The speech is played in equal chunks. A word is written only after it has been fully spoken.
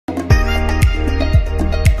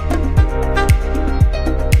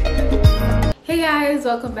Hey guys,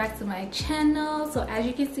 welcome back to my channel. So as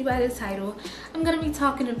you can see by the title, I'm gonna be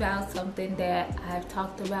talking about something that I've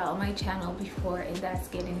talked about on my channel before, and that's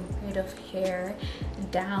getting rid of hair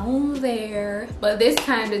down there. But this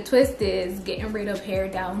time the twist is getting rid of hair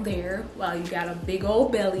down there while you got a big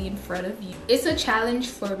old belly in front of you. It's a challenge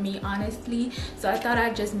for me, honestly, so I thought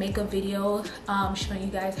I'd just make a video showing you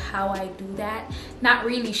guys how I do that. Not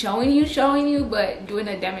really showing you, but doing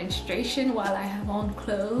a demonstration while I have on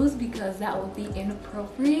clothes, because that would be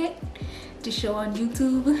inappropriate to show on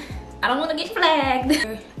YouTube. I don't want to get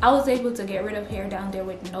flagged. I was able to get rid of hair down there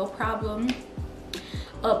with no problem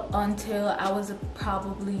up until I was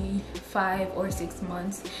probably 5 or 6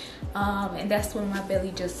 months, and that's when my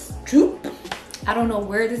belly just drooped. I don't know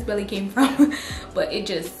where this belly came from, but it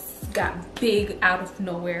just got big out of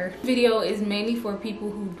nowhere. Video is mainly for people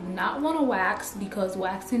who do not want to wax, because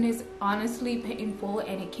waxing is honestly painful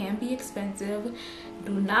and it can be expensive.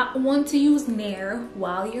 Do not want to use Nair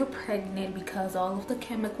while you're pregnant because all of the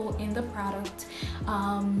chemical in the product.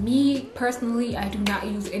 Me personally, I do not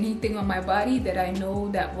use anything on my body that I know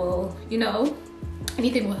that will, you know,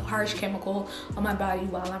 anything with harsh chemical on my body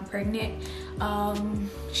while I'm pregnant.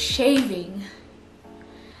 Shaving,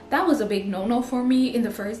 that was a big no-no for me in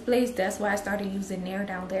the first place. That's why I started using Nair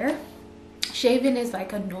down there. Shaving is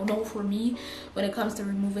like a no-no for me when it comes to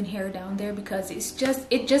removing hair down there, because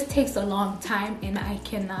it just takes a long time, and I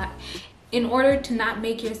cannot, in order to not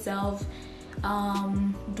make yourself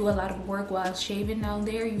do a lot of work while shaving down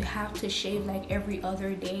there, you have to shave like every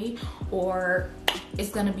other day, or it's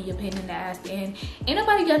gonna be a pain in the ass, and ain't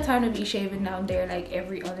nobody got time to be shaving down there like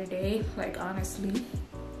every other day, like honestly.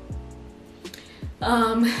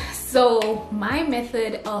 So my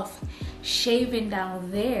method of shaving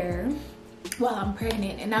down there while I'm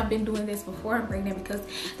pregnant, and I've been doing this before I'm pregnant, because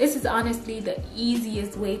this is honestly the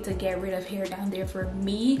easiest way to get rid of hair down there for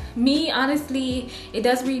me. Honestly, it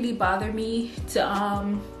does really bother me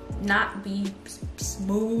to not be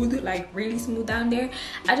smooth, like really smooth down there.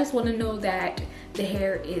 I just want to know that the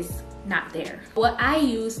hair is not there. What I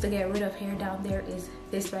use to get rid of hair down there is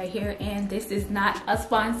this right here, and this is not a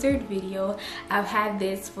sponsored video. I've had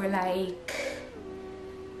this for like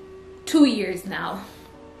 2 years now.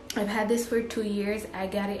 I've had this for 2 years. I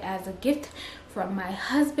got it as a gift from my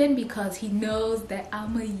husband because he knows that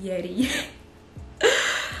I'm a Yeti.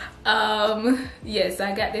 Yes,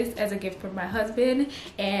 I got this as a gift from my husband,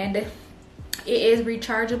 and it is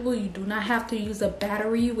rechargeable. You do not have to use a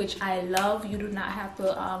battery, which I love. You do not have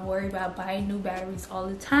to worry about buying new batteries all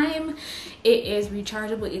the time. It is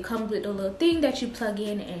rechargeable. It comes with a little thing that you plug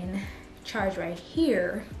in and charge right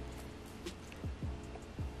here.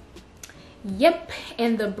 Yep,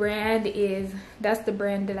 and the brand is, that's the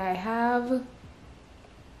brand that I have.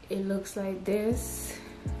 It looks like this.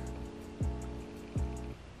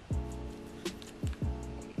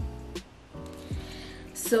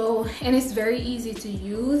 So, and it's very easy to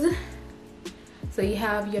use. So you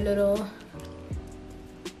have your little,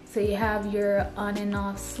 so you have your on and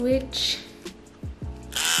off switch.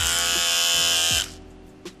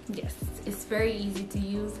 Yes, it's very easy to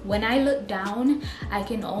use. When I look down, I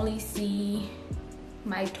can only see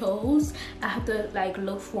my toes. I have to like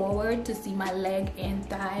look forward to see my leg and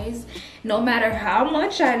thighs. No matter how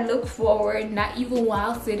much I look forward, not even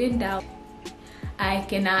while sitting down, I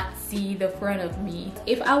cannot see the front of me.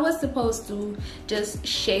 If I was supposed to just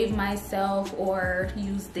shave myself or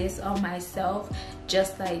use this on myself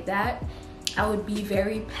just like that, I would be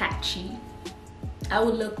very patchy. I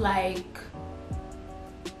would look like,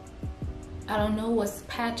 I don't know what's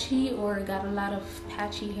patchy or got a lot of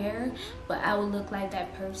patchy hair, but I would look like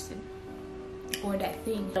that person or that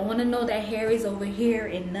thing. I want to know that hair is over here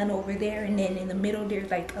and none over there, and then in the middle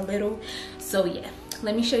there's like a little. So yeah,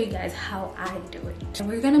 let me show you guys how I do it. And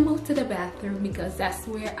we're gonna move to the bathroom because that's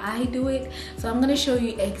where I do it. So I'm gonna show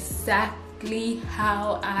you exactly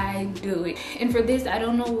how I do it. And for this, I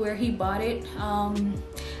don't know where he bought it.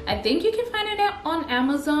 I think you can find it on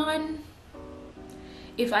Amazon.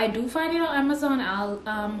 If I do find it on Amazon, I'll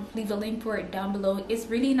leave a link for it down below. It's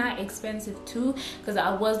really not expensive too, because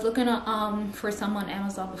I was looking for some on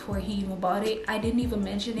Amazon before he even bought it. I didn't even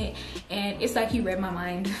mention it, and it's like he read my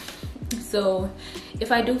mind. So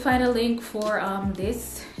if I do find a link for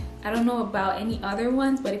this, I don't know about any other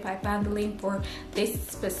ones, but if I find the link for this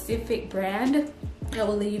specific brand, I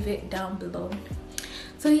will leave it down below.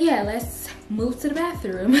 So yeah, let's move to the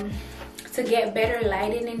bathroom. To get better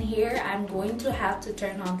lighting in here, I'm going to have to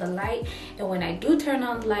turn on the light, and when I do turn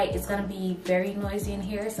on the light, it's gonna be very noisy in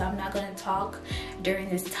here, so I'm not gonna talk during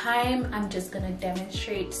this time. I'm just gonna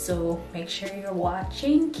demonstrate, so make sure you're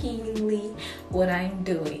watching keenly what I'm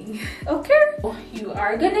doing. Okay, you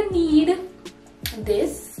are gonna need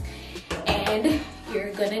this, and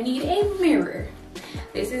you're gonna need a mirror.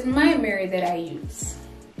 This is my mirror that I use.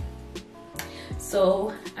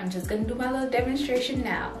 So I'm just gonna do my little demonstration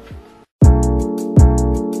now.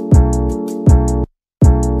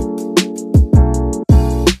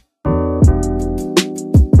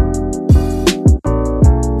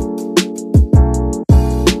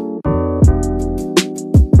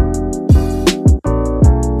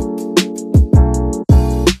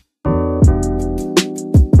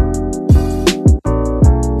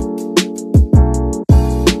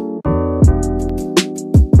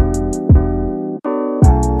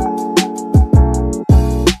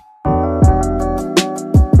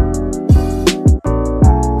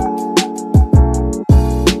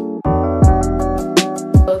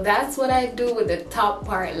 That's what I do with the top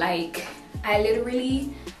part. Like, I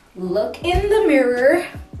literally look in the mirror,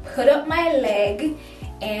 put up my leg,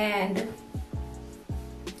 and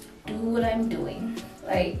do what I'm doing.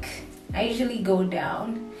 Like, I usually go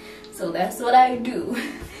down, so that's what I do.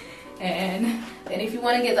 And then if you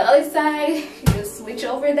want to get the other side, you just switch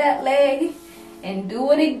over that leg and do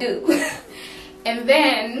what it do. And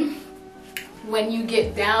then when you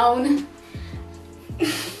get down,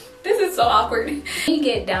 this is so awkward. When you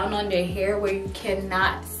get down on your hair where you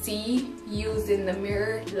cannot see using the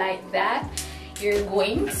mirror like that, you're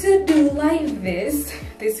going to do like this.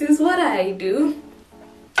 This is what I do.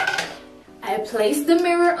 I place the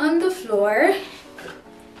mirror on the floor,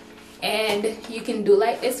 and you can do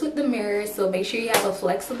like this with the mirror, so make sure you have a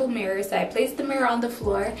flexible mirror. So I place the mirror on the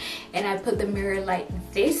floor and I put the mirror like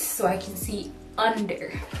this so I can see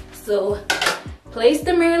under. So place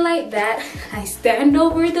the mirror like that. I stand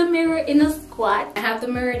over the mirror in a squat. I have the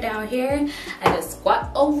mirror down here. I just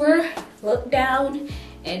squat over, look down,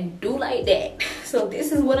 and do like that. So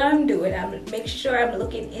this is what I'm doing. I'm making sure I'm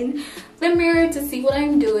looking in the mirror to see what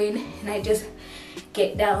I'm doing, and I just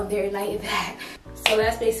get down there like that. So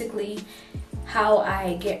that's basically how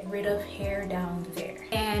I get rid of hair down there.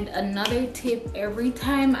 And another tip, every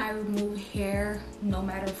time I remove hair, no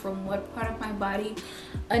matter from what part of my body,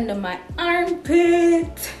 under my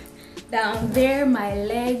armpit, down there, my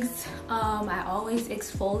legs, I always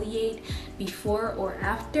exfoliate before or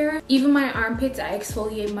after. Even my armpits, I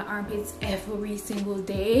exfoliate my armpits every single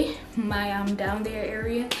day. My down there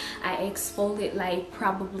area, I exfoliate like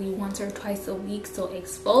probably once or twice a week. So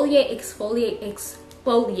exfoliate, exfoliate,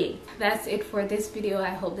 exfoliate. That's it for this video. I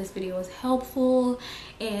hope this video was helpful,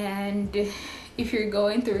 and if you're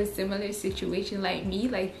going through a similar situation like me,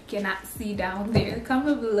 like you cannot see down there,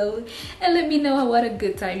 comment below and let me know what a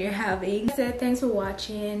good time you're having. Like I said, thanks for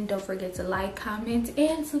watching. Don't forget to like, comment,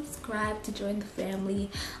 and subscribe to join the family.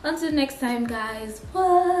 Until next time, guys,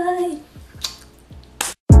 bye.